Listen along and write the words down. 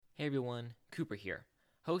Hey everyone, Cooper here,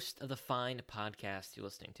 host of the fine podcast you're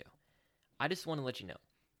listening to. I just want to let you know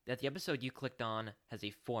that the episode you clicked on has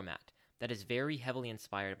a format that is very heavily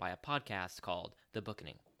inspired by a podcast called The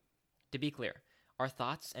Bookening. To be clear, our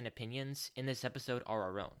thoughts and opinions in this episode are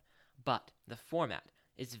our own, but the format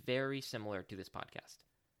is very similar to this podcast.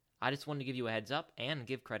 I just wanted to give you a heads up and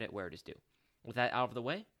give credit where it is due. With that out of the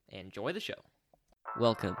way, enjoy the show.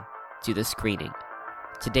 Welcome to the screening.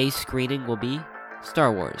 Today's screening will be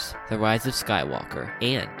Star Wars: The Rise of Skywalker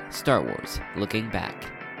and Star Wars: Looking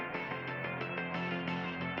Back.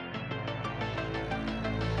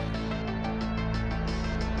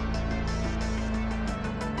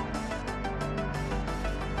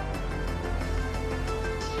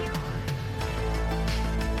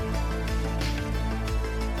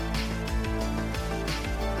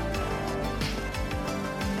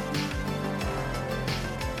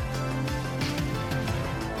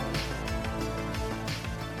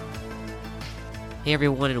 Hey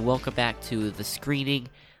everyone, and welcome back to The Screening.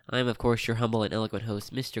 I'm, of course, your humble and eloquent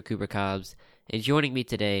host, Mr. Cooper Cobbs, and joining me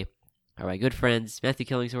today are my good friends, Matthew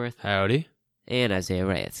Killingsworth. Howdy. And Isaiah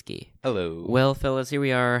Rayetsky. Hello. Well, fellas, here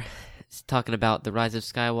we are, talking about The Rise of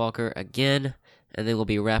Skywalker again, and then we'll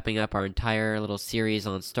be wrapping up our entire little series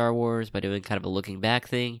on Star Wars by doing kind of a looking back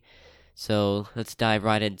thing. So let's dive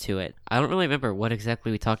right into it. I don't really remember what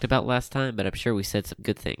exactly we talked about last time, but I'm sure we said some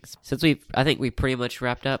good things. I think we pretty much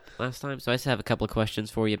wrapped up last time, so I just have a couple of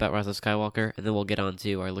questions for you about Rise of Skywalker, and then we'll get on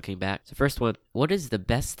to our looking back. So first one, what is the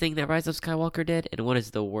best thing that Rise of Skywalker did, and what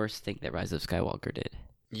is the worst thing that Rise of Skywalker did?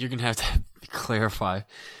 You're going to have to clarify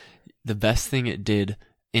the best thing it did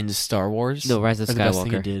in Star Wars. No, Rise of Skywalker. The best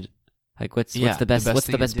thing it did. Like, what's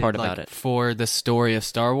the best part about it? For the story of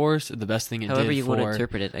Star Wars, the best thing it did. However you want to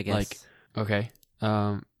interpret it, I guess. Okay.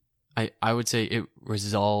 I would say it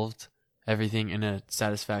resolved everything in a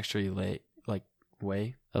satisfactory way.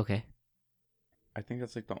 Okay. I think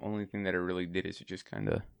that's the only thing that it really did is it just kind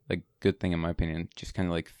of good thing in my opinion, just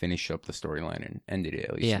kind of finish up the storyline and ended it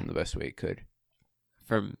at least in the best way it could.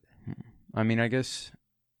 I guess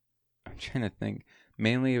I'm trying to think.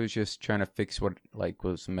 Mainly, it was just trying to fix what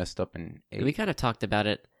was messed up in 8. We kind of talked about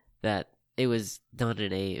it, that it was done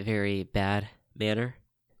in a very bad manner.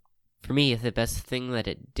 For me, the best thing that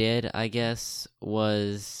it did, I guess,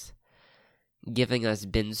 was giving us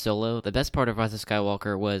Ben Solo. The best part of Rise of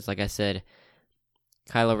Skywalker was, like I said,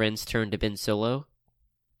 Kylo Ren's turn to Ben Solo.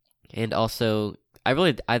 And also, I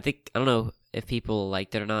don't know if people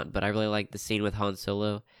liked it or not, but I really liked the scene with Han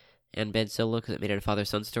Solo and Ben Solo because it made it a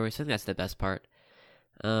father-son story, so I think that's the best part.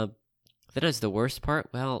 Then as the worst part,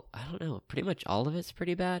 well, I don't know. Pretty much all of it's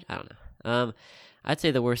pretty bad. I don't know. I'd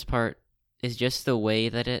say the worst part is just the way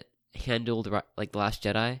that it handled The Last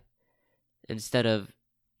Jedi. Instead of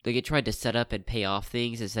it tried to set up and pay off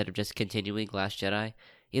things instead of just continuing Last Jedi.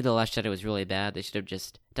 Even though Last Jedi was really bad, they should have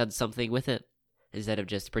just done something with it instead of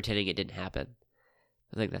just pretending it didn't happen.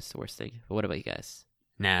 I think that's the worst thing. But what about you guys?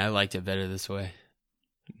 Nah, I liked it better this way.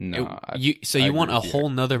 No. You want a whole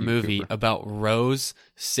nother movie about Rose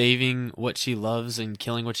saving what she loves and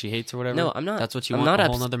killing what she hates or whatever? No, I'm not. That's what you want, a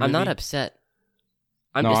whole nother movie? I'm not upset.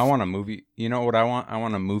 I want a movie. You know what I want? I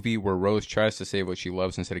want a movie where Rose tries to save what she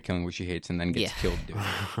loves instead of killing what she hates and then gets killed doing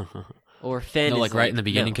it. Or Finn is right in the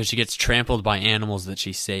beginning because she gets trampled by animals that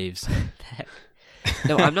she saves.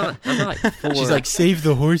 No, I'm not for... She's like, save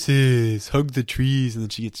the horses, hug the trees, and then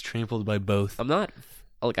she gets trampled by both.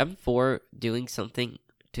 I'm for doing something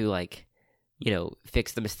to,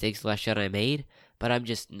 fix the mistakes Last Jedi made, but I'm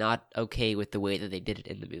just not okay with the way that they did it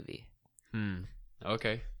in the movie.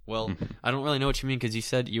 Okay. Well, I don't really know what you mean, because you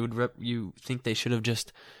said you think they should have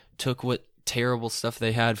just took what terrible stuff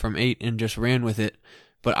they had from 8 and just ran with it.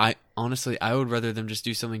 But I would rather them just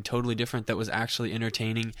do something totally different that was actually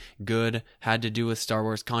entertaining, good, had to do with Star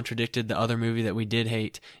Wars, contradicted the other movie that we did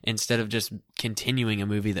hate, instead of just continuing a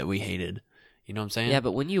movie that we hated. You know what I'm saying? Yeah,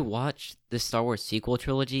 but when you watch the Star Wars sequel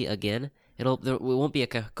trilogy again, it won't be a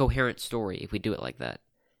coherent story if we do it like that,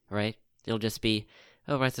 right? It'll just be,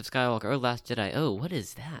 oh, Rise of Skywalker, oh, Last Jedi, oh, what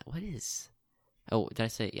is that? Oh, did I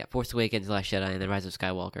say, yeah, Force Awakens, Last Jedi, and then Rise of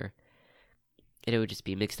Skywalker. And it would just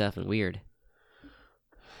be mixed up and weird.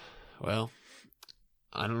 Well,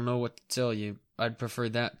 I don't know what to tell you. I'd prefer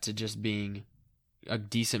that to just being a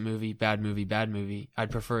decent movie, bad movie, bad movie. I'd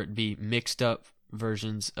prefer it be mixed up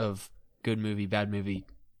versions of good movie, bad movie,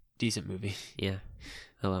 decent movie. Yeah.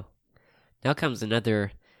 Hello. Now comes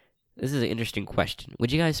another... This is an interesting question.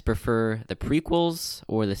 Would you guys prefer the prequels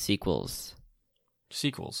or the sequels?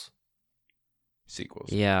 Sequels.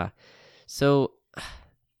 Yeah. So,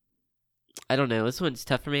 I don't know. This one's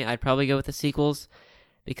tough for me. I'd probably go with the sequels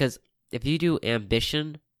because if you do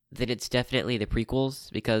ambition then it's definitely the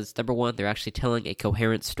prequels, because number one, they're actually telling a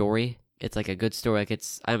coherent story. It's like a good story. Like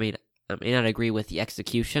I may not agree with the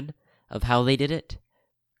execution of how they did it,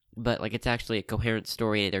 but like it's actually a coherent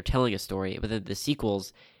story and they're telling a story. But then the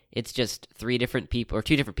sequels, it's just two different people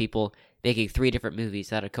making 3 different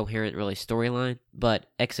movies out of coherent really storyline. But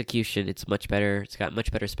execution, it's much better. It's got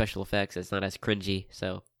much better special effects. It's not as cringy.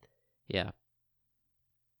 So yeah,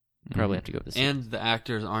 probably have to go with the sequel. And the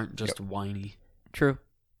actors aren't just whiny. True.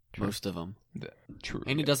 Most of them. True.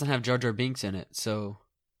 And it doesn't have Jar Jar Binks in it, so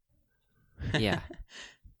Yeah.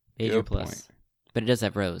 Major Good plus. point. But it does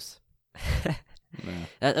have Rose. Yeah.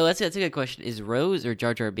 That's a good question. Is Rose or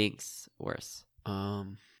Jar Jar Binks worse? Jar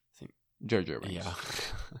Jar Binks. Yeah.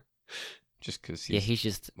 Just because He's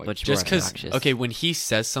just like, much Just more because, obnoxious. okay, when he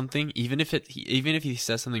says something, even if he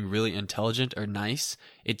says something really intelligent or nice,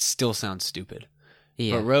 it still sounds stupid.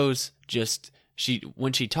 Yeah. But Rose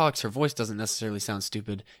when she talks, her voice doesn't necessarily sound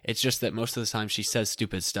stupid. It's just that most of the time she says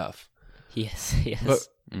stupid stuff. Yes. But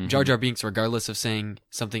Jar Jar Binks, regardless of saying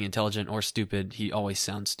something intelligent or stupid, he always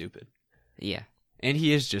sounds stupid. Yeah. And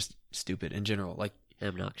he is just stupid in general. Like,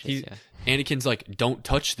 Obnoxious, Anakin's like, don't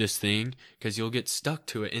touch this thing because you'll get stuck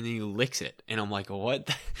to it, and then he licks it. And I'm like, what?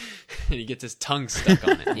 And he gets his tongue stuck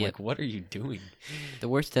on it. I'm like, what are you doing? The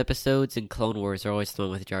worst episodes in Clone Wars are always the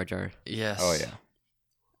one with Jar Jar. Yes. Oh yeah.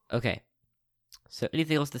 Okay. So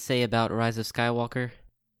anything else to say about Rise of Skywalker?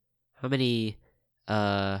 How many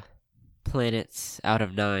planets out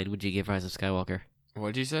of 9 would you give Rise of Skywalker?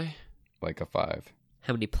 What'd you say? Like a 5.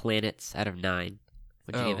 How many planets out of 9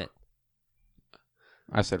 would you give it?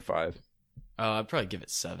 I said 5. I'd probably give it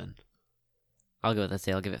 7. I'll go with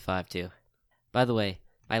that. I'll give it 5 too. By the way,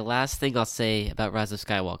 my last thing I'll say about Rise of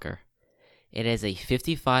Skywalker. It has a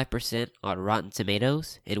 55% on Rotten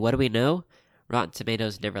Tomatoes. And what do we know? Rotten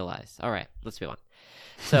Tomatoes never lies. All right, let's move on.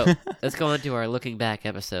 So, let's go on to our looking back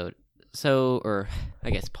episode. Or I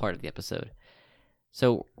guess part of the episode.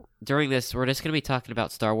 So, during this, we're just going to be talking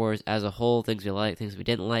about Star Wars as a whole, things we like, things we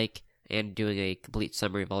didn't like, and doing a complete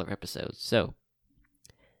summary of all our episodes. So,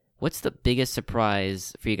 what's the biggest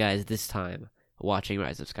surprise for you guys this time watching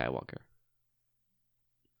Rise of Skywalker?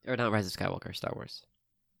 Or not Rise of Skywalker, Star Wars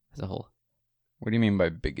as a whole. What do you mean by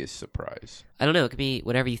biggest surprise? I don't know. It could be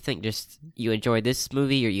whatever you think. Just you enjoyed this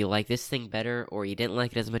movie, or you like this thing better, or you didn't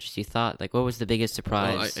like it as much as you thought. Like, what was the biggest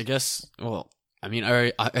surprise? Well, I guess. Well, I mean,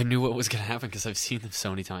 I knew what was gonna happen because I've seen them so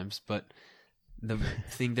many times. But the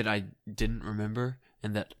thing that I didn't remember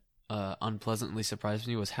and that unpleasantly surprised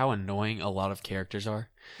me was how annoying a lot of characters are.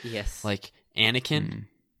 Yes. Like Anakin,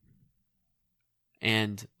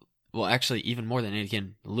 and well, actually, even more than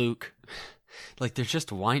Anakin, Luke. Like, they're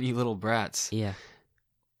just whiny little brats. Yeah.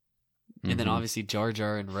 And then obviously Jar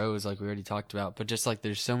Jar and Rose, like we already talked about. But just like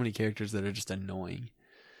there's so many characters that are just annoying.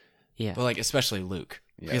 Yeah. But like especially Luke.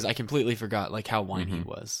 Yeah. Because I completely forgot like how whiny he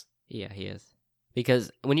was. Yeah, he is.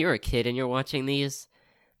 Because when you're a kid and you're watching these,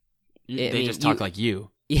 They just talk like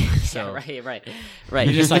you. Yeah, So- right. You're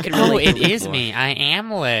just You like, can oh, relate it to Luke is more. me. I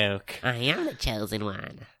am Luke. I am the chosen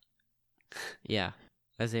one. Yeah.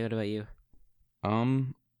 Isaiah, what about you?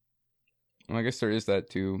 Well, I guess there is that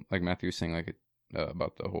too. Like Matthew was saying, like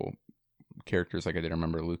about the whole characters. Like I didn't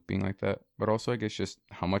remember Luke being like that, but also I guess just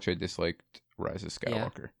how much I disliked Rise of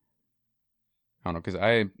Skywalker. I don't know,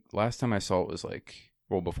 because last time I saw it was like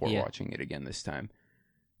before watching it again this time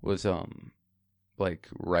was like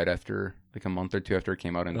right after, like a month or two after it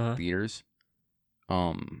came out in theaters.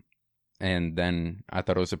 And then I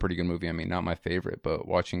thought it was a pretty good movie. I mean, not my favorite, but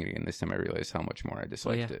watching it again this time, I realized how much more I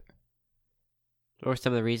disliked it. What were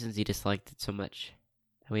some of the reasons you disliked it so much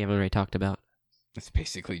that we haven't already talked about? It's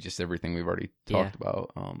basically just everything we've already talked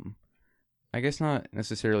about. I guess not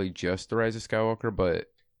necessarily just the Rise of Skywalker,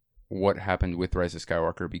 but what happened with Rise of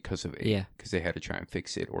Skywalker because of it. Yeah. Because they had to try and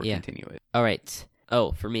fix it or continue it. All right.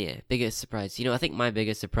 Oh, for me, biggest surprise. I think my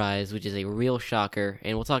biggest surprise, which is a real shocker,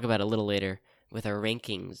 and we'll talk about it a little later with our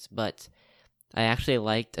rankings, but I actually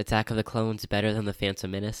liked Attack of the Clones better than The Phantom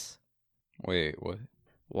Menace. Wait, what?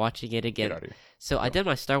 Watching it again. Get out of here. So I did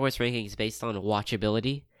my Star Wars rankings based on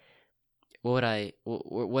watchability. What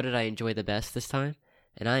did I enjoy the best this time?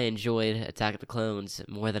 And I enjoyed Attack of the Clones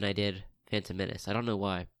more than I did Phantom Menace. I don't know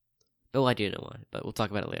why. Oh, I do know why, but we'll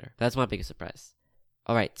talk about it later. That's my biggest surprise.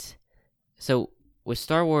 All right. So was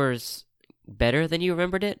Star Wars better than you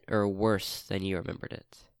remembered it, or worse than you remembered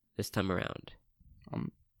it this time around?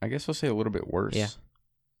 I guess I'll say a little bit worse. Yeah.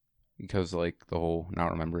 Because, like, the whole not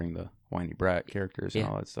remembering the whiny brat characters and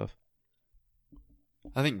all that stuff.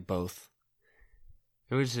 I think both.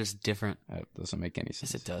 It was just different. That doesn't make any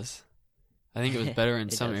sense. Yes, it does. I think it was better in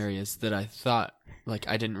It some does. areas that I thought, like,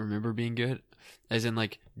 I didn't remember being good. As in,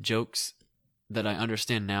 like, jokes that I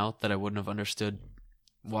understand now that I wouldn't have understood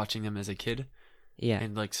watching them as a kid. Yeah.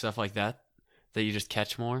 And like stuff like that you just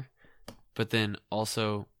catch more. But then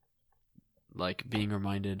also like being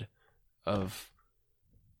reminded of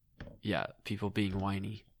people being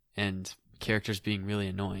whiny and characters being really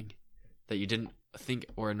annoying that you didn't think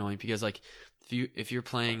were annoying, because like if you're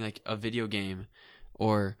playing like a video game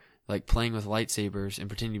or like playing with lightsabers and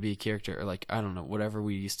pretending to be a character, or like I don't know, whatever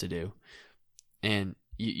we used to do, and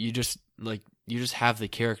you just have the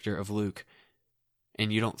character of Luke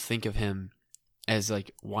and you don't think of him as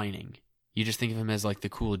like whining. You just think of him as like the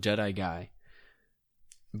cool Jedi guy.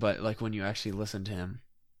 But like when you actually listen to him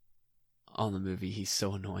on the movie, he's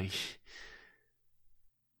so annoying.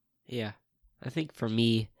 Yeah. I think for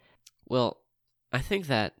me, I think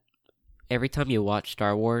that every time you watch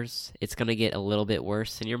Star Wars, it's going to get a little bit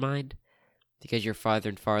worse in your mind because you're farther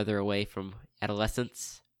and farther away from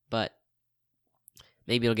adolescence. But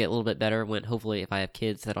maybe it'll get a little bit better when, hopefully, if I have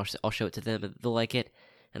kids, that I'll show it to them and they'll like it,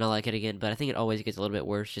 and I'll like it again. But I think it always gets a little bit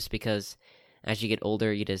worse just because as you get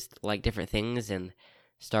older, you just like different things, and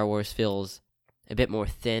Star Wars feels a bit more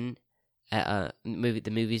thin. The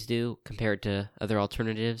movies do compared to other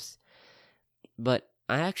alternatives. But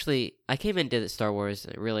I came into the Star Wars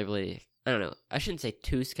really, really, I don't know, I shouldn't say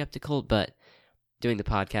too skeptical, but doing the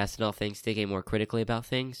podcast and all things, thinking more critically about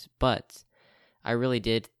things. But I really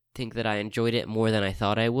did think that I enjoyed it more than I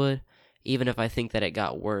thought I would, even if I think that it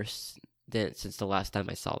got worse since the last time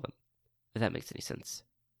I saw them. If that makes any sense.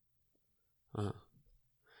 No,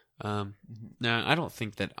 I don't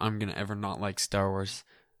think that I'm gonna ever not like Star Wars.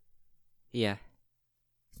 Yeah.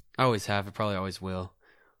 I always have. I probably always will.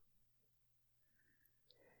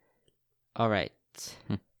 All right.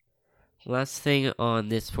 Last thing on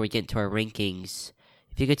this before we get into our rankings.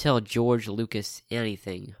 If you could tell George Lucas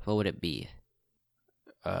anything, what would it be?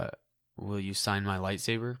 Will you sign my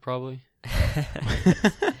lightsaber? Probably.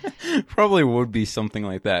 Probably would be something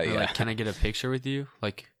like that. Or, Yeah. like, can I get a picture with you?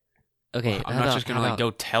 Like, Okay. I'm not just gonna like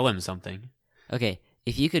go tell him something. Okay,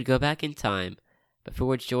 if you could go back in time,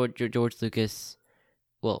 before George Lucas,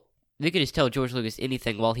 if you could just tell George Lucas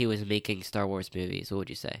anything while he was making Star Wars movies, what would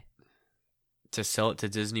you say? To sell it to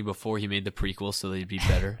Disney before he made the prequel so they'd be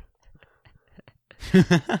better.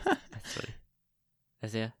 That's funny.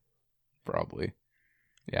 Isaiah? Probably.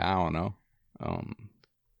 Yeah, I don't know.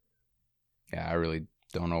 Yeah, I really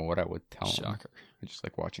don't know what I would tell him. Shocker. I just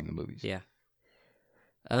like watching the movies. Yeah.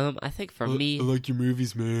 I think for me, I like your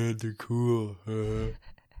movies, man. They're cool.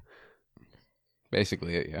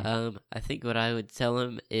 Basically it, yeah. I think what I would tell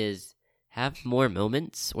him is have more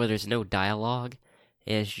moments where there's no dialogue,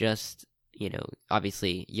 and it's just,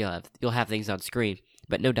 obviously you'll have things on screen,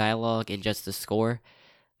 but no dialogue and just the score,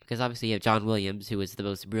 because obviously you have John Williams, who is the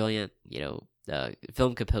most brilliant,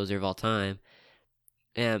 film composer of all time,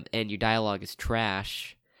 and your dialogue is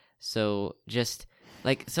trash. So just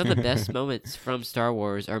like some of the best moments from Star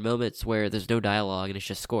Wars are moments where there's no dialogue and it's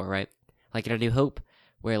just score, right? Like in A New Hope,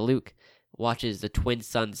 where Luke watches the twin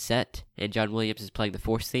suns set and John Williams is playing the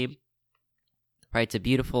Force theme. Right? It's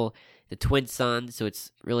the twin suns, so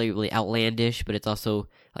it's really, really outlandish, but it's also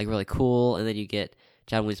like really cool. And then you get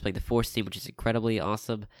John Williams playing the Force theme, which is incredibly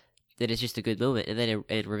awesome. Then it's just a good moment. And then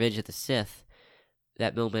in Revenge of the Sith,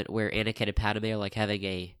 that moment where Anakin and Padme are like having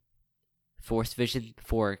a Force vision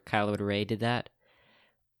before Kylo and Rey did that.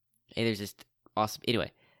 And there's just awesome.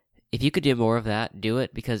 Anyway, if you could do more of that, do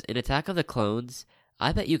it, because in Attack of the Clones,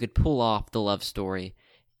 I bet you could pull off the love story,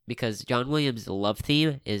 because John Williams' love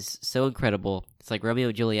theme is so incredible. It's like Romeo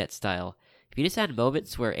and Juliet style. If you just had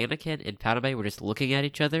moments where Anakin and Padme were just looking at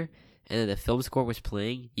each other, and then the film score was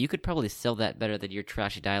playing, you could probably sell that better than your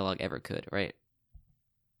trashy dialogue ever could, right?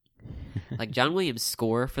 Like, John Williams'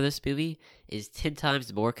 score for this movie is 10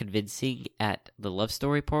 times more convincing at the love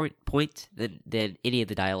story point than any of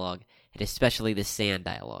the dialogue, and especially the sand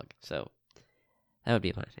dialogue. So, that would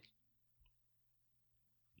be my thing.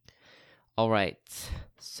 Alright,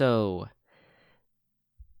 so,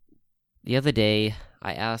 the other day,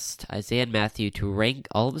 I asked Isaiah and Matthew to rank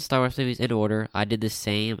all of the Star Wars movies in order. I did the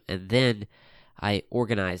same, and then I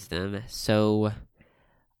organized them. So,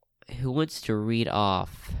 who wants to read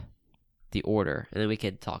off the order, and then we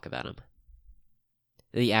can talk about them?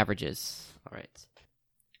 The averages. All right.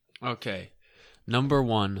 Okay. Number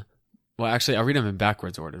 1. Well, actually, I'll read them in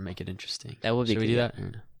backwards order to make it interesting. That would be Should good. we do that?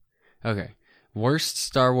 Okay. Worst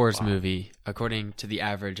Star Wars movie, according to the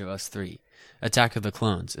average of us three. Attack of the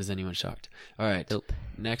Clones. Is anyone shocked? All right. Nope.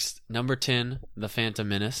 Next, number 10, The Phantom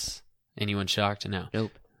Menace. Anyone shocked? No.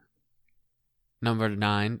 Nope. Number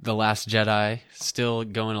 9, The Last Jedi. Still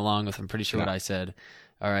going along with, I'm pretty sure what I said.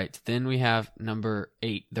 All right. Then we have number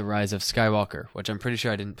 8, The Rise of Skywalker, which I'm pretty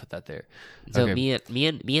sure I didn't put that there. So Okay. me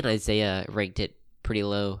and Isaiah ranked it pretty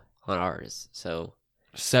low on ours. So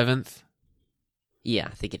 7th. yeah,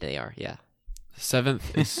 I think they are. Yeah.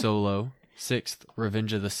 7th is Solo. 6th,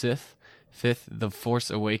 Revenge of the Sith. 5th, The Force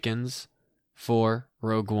Awakens. 4,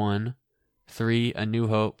 Rogue One. 3, A New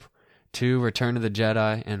Hope. 2, Return of the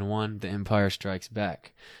Jedi. And 1, The Empire Strikes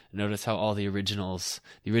Back. Notice how all the original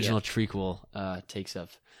trequel takes up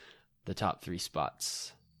the top 3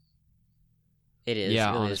 spots. It is. Yeah,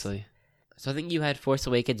 it really honestly. is. So I think you had Force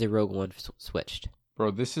Awakens and Rogue One switched.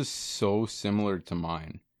 Bro, this is so similar to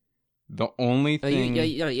mine. The only Oh, thing...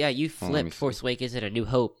 you Hold on, let me flipped see. Force Awakens and A New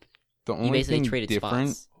Hope. The You only basically thing traded different...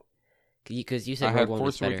 spots. Because you said I Rogue had One was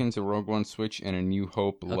Force better. Awakens and Rogue One switch and A New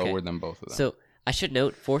Hope lower than both of them. So I should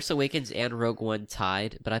note Force Awakens and Rogue One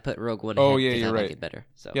tied, but I put Rogue One Oh, ahead yeah, because I you're like right. it better.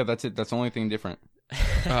 So Yeah, that's it. That's the only thing different.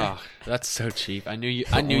 Oh, that's so cheap. I knew you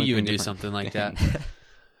The only would thing do different. something like Dang. that.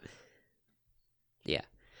 Yeah.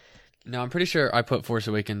 No, I'm pretty sure I put Force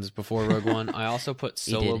Awakens before Rogue One. I also put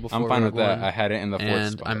You Solo did. before I'm fine Rogue with that. One. I had it in the fourth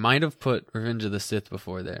And spot. I might have put Revenge of the Sith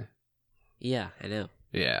before there. Yeah, I know.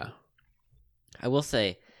 Yeah. I will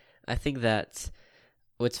say, I think that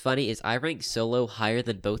what's funny is I rank Solo higher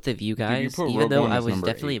than both of you Dude, you guys, put even Rogue though One I as was number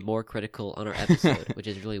definitely 8. more critical on our episode, which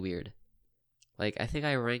is really weird. Like, I think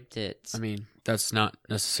I ranked it. I mean, that's not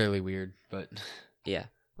necessarily weird, but Yeah.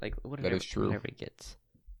 Like, what did That I, is true. What did I rank it?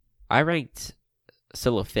 I ranked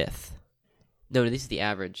Solo 5th. No, this is the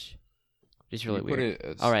average. Which is really You put weird. it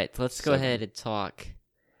as All right, so let's go 7. ahead and talk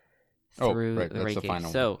Oh, through right. the That's the rankings.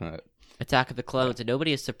 final So, one. Attack of the Clones, and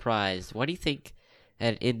nobody is surprised. Why do you think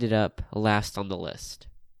that it ended up last on the list?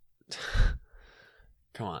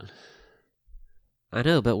 come on. I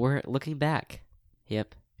know, but we're looking back.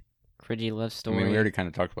 Yep. Cringy love I story. mean, we already kind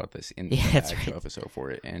of talked about this in the Yeah, that's actual right. episode for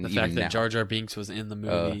it. And The even fact that now, Jar Jar Binks was in the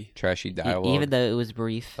movie. trashy dialogue. Even though it was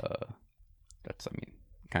brief. That's, I mean,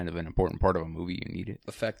 kind of an important part of a movie. You need it.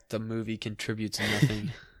 The fact the movie contributes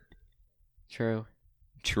nothing. True.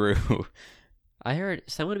 True. I heard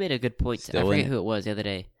someone made a good point. I Still in forget it. who it was the other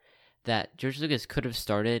day. That George Lucas could have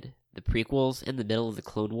started the prequels in the middle of the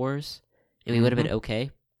Clone Wars, and we would have been okay.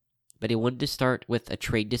 But he wanted to start with a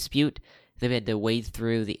trade dispute. Then we had to wade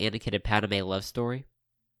through the Anakin and Padme love story.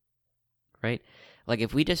 Right? Like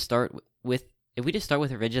if we just start with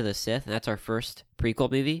Revenge of the Sith, and that's our first prequel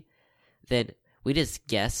movie, then we just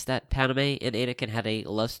guess that Padme and Anakin had a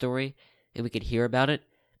love story, and we could hear about it.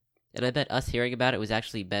 And I bet us hearing about it was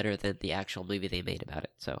actually better than the actual movie they made about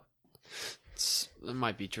it. So, It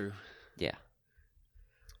might be true. yeah.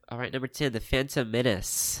 All right, number 10, The Phantom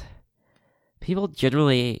Menace. People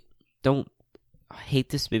generally don't hate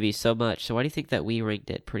this movie so much, so why do you think that we ranked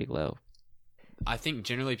it pretty low? I think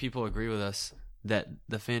generally people agree with us that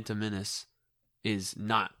The Phantom Menace is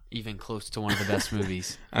not even close to one of the best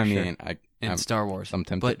movies. I for sure, mean, in Star Wars. I'm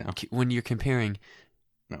tempted But now. when you're comparing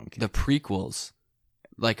No, I'm kidding. the prequels,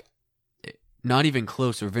 like not even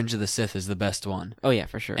close, Revenge of the Sith is the best one, Oh, yeah,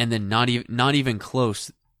 for sure. and then not even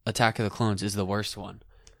close, Attack of the Clones is the worst one.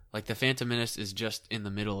 Like the Phantom Menace is just in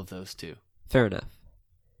the middle of those two. Fair enough.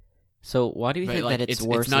 So why do you But, think like, that it's it's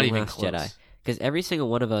worse not than The even Last close. Jedi? Because every single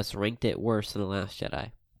one of us ranked it worse than The Last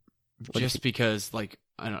Jedi. What do you Just think? because, like,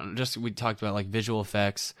 I don't know, just we talked about like visual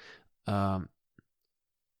effects, like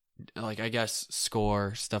I guess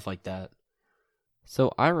score, stuff like that.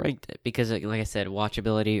 So I ranked it because, like I said,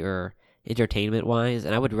 watchability or entertainment-wise,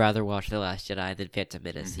 and I would rather watch The Last Jedi than Phantom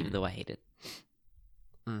Menace, even though I hate it.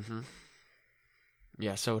 Mm-hmm.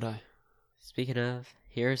 Yeah, so would I. Speaking of,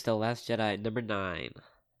 here's The Last Jedi, number 9.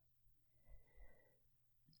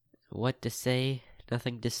 What to say?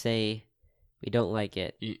 Nothing to say. We don't like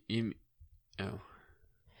it. Oh.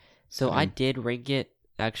 So I Same. did rank it,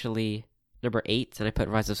 actually, number 8, and I put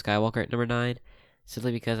Rise of Skywalker at number 9,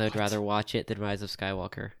 simply because I would What? rather watch it than Rise of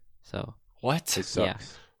Skywalker. So, What? It Yeah.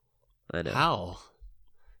 sucks. I know. How?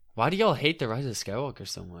 Why do y'all hate The Rise of Skywalker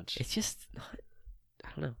so much? It's just not, I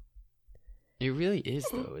don't know. It really is,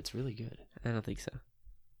 though. It's really good. I don't think so.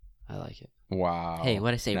 I like it. Wow. Hey,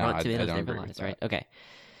 what I say? No, Rotten I Tomatoes don't never agree with lies, that. right? Okay.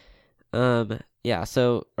 Yeah.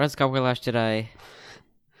 So Rise of Skywalker, Last Jedi.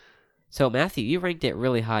 So Matthew, you ranked it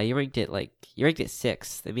really high. You ranked it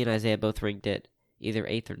 6th. And me and Isaiah both ranked it either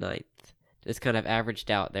 8th or 9th. It's kind of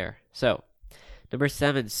averaged out there. So number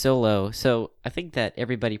 7, Solo. So I think that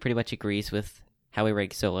everybody pretty much agrees with how we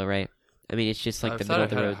rank Solo, right? I mean, it's just like I the thought middle I of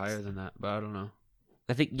the had road. it higher than that, but I don't know.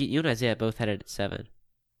 I think you and Isaiah both had it at 7.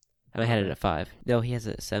 And I had it at 5. No, he has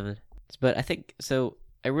it at 7. But I think, so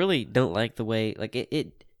I really don't like the way, like,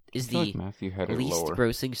 it is I feel the like Matthew had it least lower.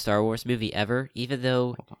 grossing Star Wars movie ever, even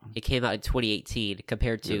though Hold on. it came out in 2018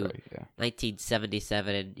 compared to You're right, yeah.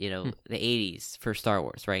 1977 and the 80s for Star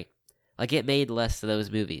Wars, right? Like it made less than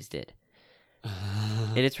those movies did.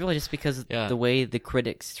 And it's really just because of Yeah. the way the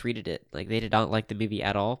critics treated it. Like they did not like the movie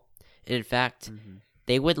at all. And in fact,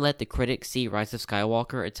 they wouldn't let the critics see Rise of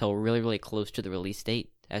Skywalker until really, really close to the release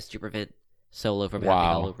date, as to prevent Solo from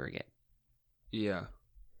happening all over again. Yeah.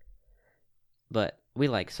 But we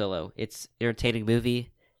like Solo. It's an entertaining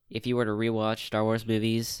movie. If you were to rewatch Star Wars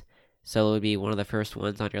movies, Solo would be one of the first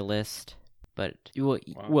ones on your list. But Yeah,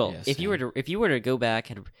 if you were to go back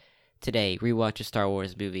and today rewatch a Star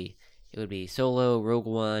Wars movie, it would be Solo, Rogue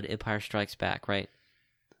One, Empire Strikes Back, right?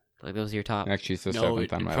 Like those are your top. Actually, it's the No, seventh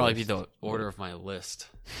it'd on my probably list. be the order of my list.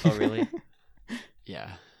 Oh, really?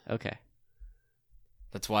 Yeah. Okay.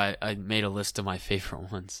 That's why I made a list of my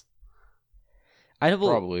favorite ones.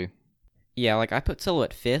 Probably. Yeah, like I put Solo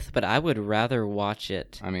at 5th, but I would rather watch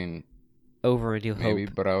it I mean, over A New maybe,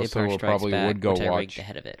 Hope. but I also Empire Strikes probably Back, would go which I ranked watch.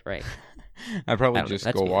 ahead of it, right? I'd probably I don't know, just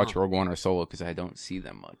that's go me. watch Rogue One or Solo because I don't see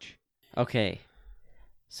them much. Okay.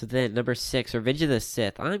 So then, number 6, Revenge of the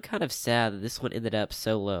Sith. I'm kind of sad that this one ended up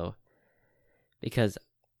so low. Because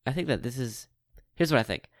I think that this is... Here's what I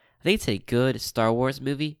think. I think it's a good Star Wars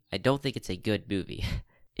movie. I don't think it's a good movie.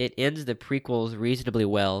 It ends the prequels reasonably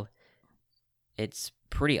well. It's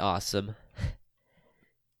pretty awesome.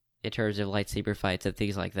 In terms of lightsaber fights and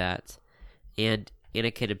things like that. And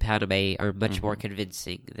Anakin and Padme are much more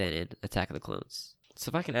convincing than in Attack of the Clones. So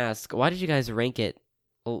if I can ask, why did you guys rank it?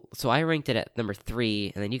 Well, so I ranked it at number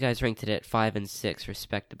 3, and then you guys ranked it at 5 and 6,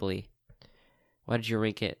 respectively. Why did you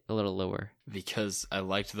rank it a little lower? Because I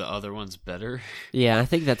liked the other ones better. Yeah, I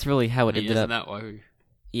think that's really how it ended isn't up. that why we...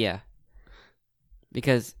 Yeah.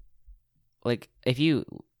 Because, like, with you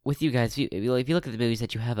guys, if you look at the movies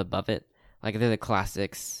that you have above it, like, they're the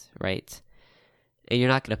classics, right? And you're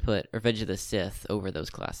not going to put Revenge of the Sith over those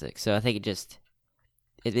classics. So I think it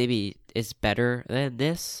maybe is better than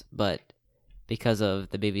this, but because of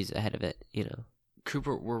the movies ahead of it,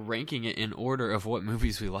 Cooper, we're ranking it in order of what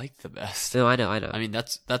movies we liked the best. No, I know. I mean,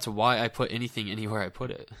 that's why I put anything anywhere I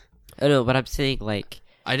put it. I know, but I'm saying, like...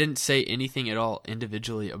 I didn't say anything at all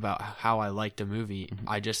individually about how I liked a movie.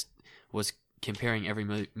 I just was comparing every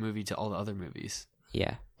movie to all the other movies.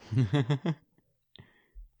 Yeah.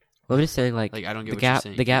 Well, I'm just saying, like I don't get the what gap, you're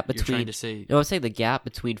saying. the gap You're between. trying to say... No, I'm saying the gap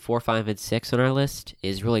between 4, 5, and 6 on our list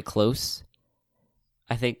is really close.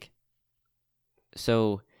 I think.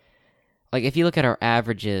 So, like, if you look at our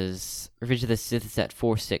averages, Revenge of the Sith is at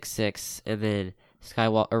 466, and then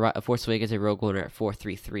Force Awakens and Rogue One are at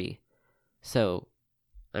 433. So,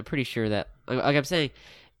 I'm pretty sure that, like I'm saying,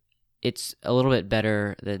 it's a little bit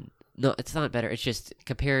better than. No, it's not better. It's just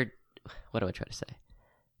compared. What do I try to say?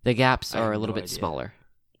 The gaps I are have a little no bit idea. smaller.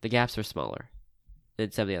 The gaps are smaller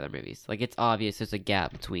than some of the other movies. Like, it's obvious there's a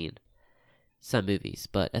gap between some movies,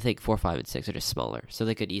 but I think 4, 5, and 6 are just smaller, so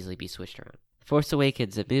they could easily be switched around. Force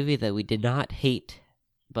Awakens, a movie that we did not hate,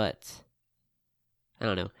 but I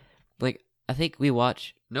don't know. Like, I think we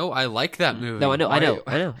watch. No, I like that movie. No, I know.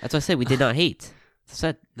 Why- That's what I said. We did not hate. That's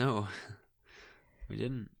what No, we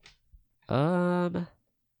didn't. I said.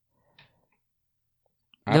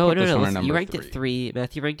 I No. put this one at You number ranked 3. it 3.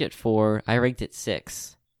 Matthew ranked it 4. I ranked it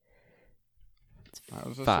 6. How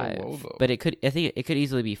is this 5. so low, though? But I think it could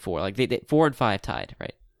easily be 4. Like, 4 and 5 tied,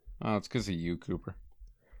 right? Oh, it's because of you, Cooper.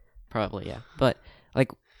 Probably, yeah. But,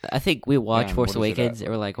 like, I think we watched and Force what is it Awakens at?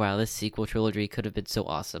 and we're like, wow, this sequel trilogy could have been so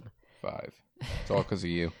awesome. 5. It's all because of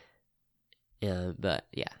you. Yeah, but,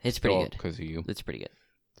 yeah, it's pretty good. Because of you. It's pretty good.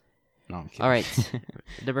 No, I'm kidding. All right.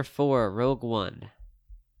 Number 4, Rogue One.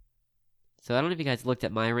 So I don't know if you guys looked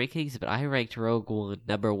at my rankings, but I ranked Rogue One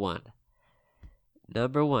number 1.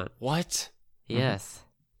 Number 1. What? Yes.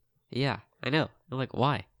 Yeah, I know. I'm like,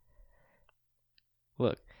 why?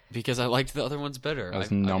 Look. Because I liked the other ones better. That's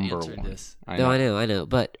I've number answered 1. this. I No, know. I know.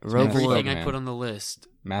 But Rogue messed up, One. Everything I man. put on the list,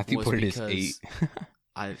 Matthew was put it as because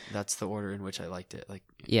 8. that's the order in which I liked it. Like,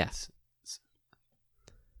 Yeah. it's-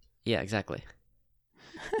 Yeah, exactly.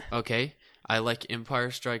 okay. I like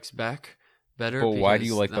Empire Strikes Back better. But why do because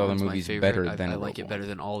you like that the other one's my movies favorite. better I than like Rogue it better One?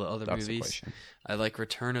 than all the other That's the movies. question. I like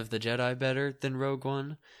Return of the Jedi better than Rogue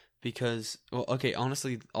One because, well, okay,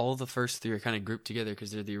 honestly, all the first 3 are kind of grouped together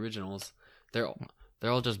because they're the originals. They're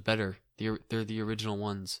all just better. They're the original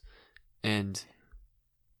ones, and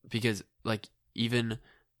because like even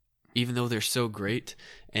though they're so great,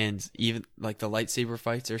 and even like the lightsaber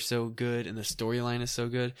fights are so good, and the storyline is so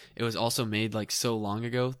good, it was also made like so long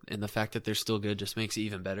ago, and the fact that they're still good just makes it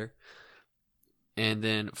even better. And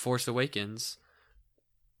then Force Awakens,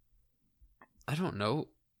 I don't know,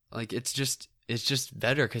 like it's just it's just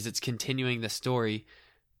better because it's continuing the story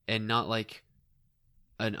and not like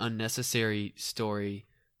an unnecessary story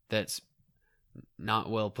that's not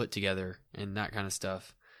well put together and that kind of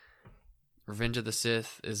stuff. Revenge of the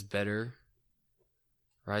Sith is better.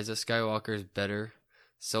 Rise of Skywalker is better.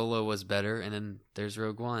 Solo was better, and then there's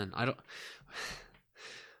Rogue One. I don't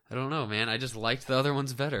know, man. I just liked the other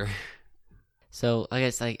ones better. So I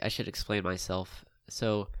guess I should explain myself.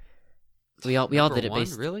 So we all did it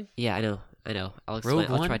based. Really? Yeah, I know. I'll explain.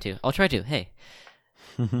 Rogue I'll try to. Hey.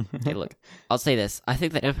 Hey, look. I'll say this. I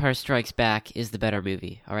think that Empire Strikes Back is the better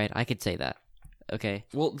movie. All right, I could say that. Okay.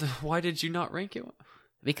 Well, why did you not rank it?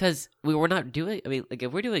 Because we're not doing. I mean, like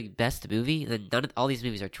if we're doing best movie, then all these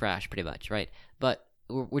movies are trash, pretty much, right? But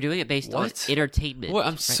we're doing it based on entertainment. What?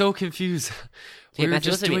 I'm right? so confused. Hey, We're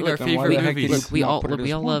Matthew, just listen to me. doing our Look, favorite movies. Look, we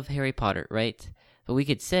all love Harry Potter, right? But we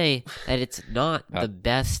could say that it's not the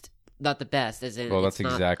best. Not the best, as in Well, it's that's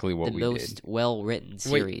not exactly what the we most did. well-written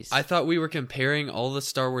series. Wait, I thought we were comparing all the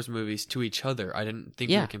Star Wars movies to each other. I didn't think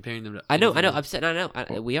we were comparing them to I know. anything. I'm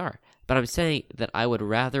saying, we are. But I'm saying that I would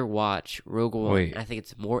rather watch Rogue One. Wait. I think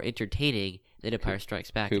it's more entertaining than Empire Strikes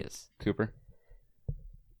Back is. Cooper?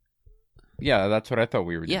 Yeah, that's what I thought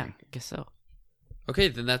we were doing. Yeah, I guess so. Okay,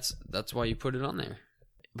 then that's why you put it on there.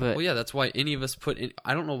 But Well, yeah, that's why any of us put in.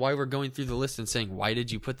 I don't know why we're going through the list and saying, why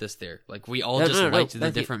did you put this there? Like, we all liked the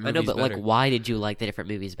Matthew, different I movies know, but better. like, why did you like the different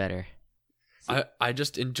movies better? I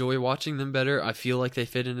just enjoy watching them better. I feel like they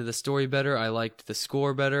fit into the story better. I liked the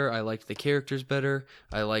score better. I liked the characters better.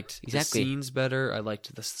 I liked the scenes better. I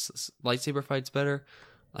liked the lightsaber fights better.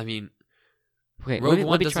 I mean, Okay, Rogue let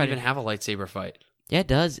One me doesn't try even to... have a lightsaber fight. Yeah, it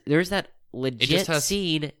does. There's that legit has-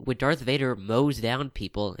 scene where Darth Vader mows down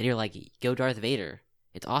people, and you're like, go Darth Vader.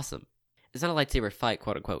 It's awesome. It's not a lightsaber fight,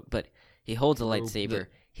 quote unquote, but he holds a lightsaber.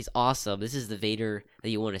 He's awesome. This is the Vader that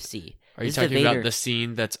you want to see. Are you This is the talking about Vader- the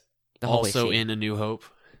scene that's the hallway also scene. in A New Hope?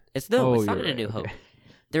 It's Oh, it's not you're in A New right, Hope.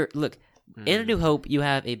 okay. Look, in A New Hope, you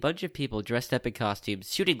have a bunch of people dressed up in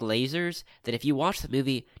costumes shooting lasers that, if you watch the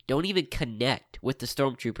movie, don't even connect with the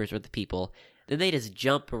stormtroopers or the people. Then they just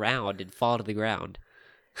jump around and fall to the ground.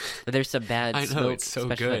 And there's some bad I know, smoke it's so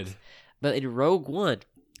special good. effects. But in Rogue One,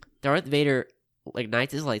 Darth Vader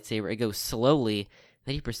ignites his lightsaber. It goes slowly.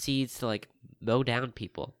 Then he proceeds to mow down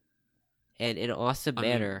people, and in an awesome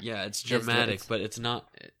manner. Yeah, it's That's dramatic, it's- but it's not.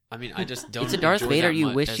 I mean, I just don't. It's a Darth enjoy Vader that you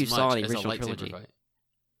much, wish as you saw much in the as a original lightsaber trilogy. fight.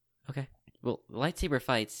 Okay, well, lightsaber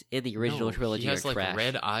fights in the original No, trilogy he has are trash.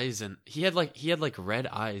 red eyes, and he had red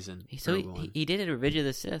eyes in So Rogue One. he did it in Revenge of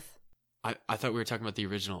the Sith. I thought we were talking about the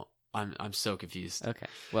original. I'm so confused. Okay,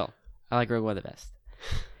 well, I like Rogue One the best.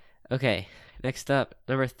 Okay, next up,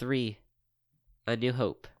 number 3, A New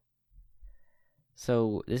Hope.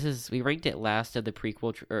 So we ranked it last of the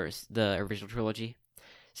prequel or the original trilogy,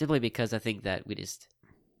 simply because I think that we just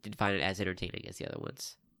didn't find it as entertaining as the other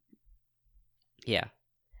ones. Yeah,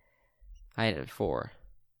 I had it at 4.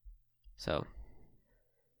 So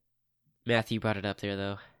Matthew brought it up there,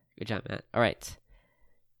 though. Good job, Matt. All right,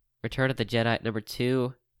 Return of the Jedi at number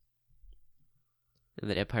 2. And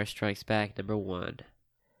then Empire Strikes Back, number 1.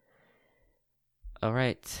 All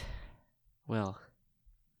right. Well,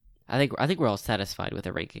 I think we're all satisfied with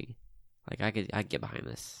the ranking. I could get behind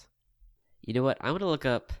this. You know what? I'm gonna look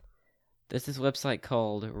up. There's this website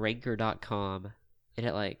called Ranker.com, and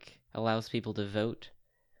it allows people to vote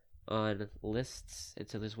on lists. And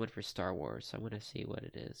so there's one for Star Wars. So I want to see what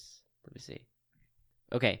it is. Let me see.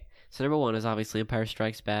 Okay, so number 1 is obviously Empire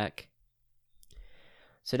Strikes Back.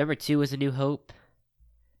 So number 2 is A New Hope.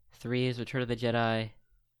 3 is Return of the Jedi.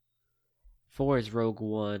 4 is Rogue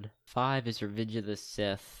One. 5 is Revenge of the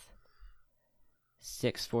Sith.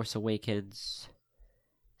 6, Force Awakens.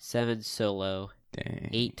 7, Solo. Dang.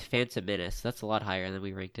 8, Phantom Menace. That's a lot higher than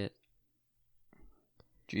we ranked it.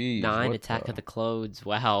 Jeez. 9, what Attack of the Clones.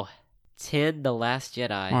 Wow. 10, The Last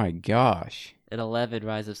Jedi. My gosh. And 11,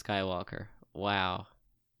 Rise of Skywalker. Wow.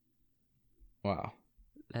 Wow.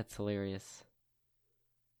 That's hilarious.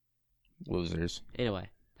 Losers. Anyway,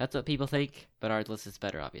 that's what people think, but our list is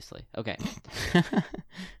better, obviously. Okay.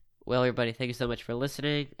 Well, everybody, thank you so much for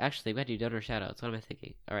listening. Actually, we had to do donor shoutouts. What am I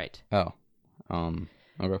thinking? All right. Oh.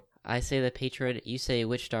 Okay. I say the patron. You say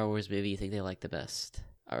which Star Wars movie you think they like the best.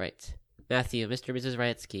 All right. Matthew, Mr. and Mrs.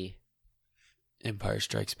 Ratsky. Empire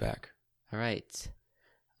Strikes Back. All right.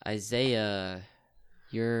 Isaiah,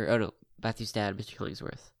 Matthew's dad, Mr.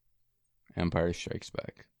 Killingsworth. Empire Strikes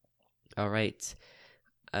Back. All right.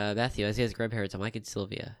 Matthew, Isaiah's grandparents, Mike and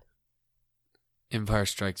Sylvia. Empire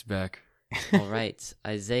Strikes Back. All right.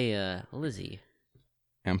 Isaiah, Lizzie.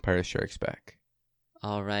 Empire Strikes Back.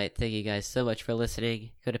 All right. Thank you guys so much for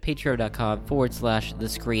listening. Go to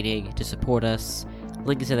patreon.com/thescreening to support us.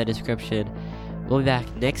 Link is in the description. We'll be back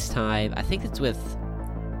next time. I think it's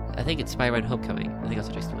Spider-Man Homecoming. I think that's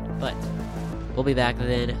the next one. But we'll be back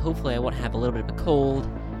then. Hopefully I won't have a little bit of a cold.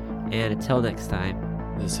 And until next time.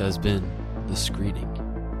 This has been The Screening.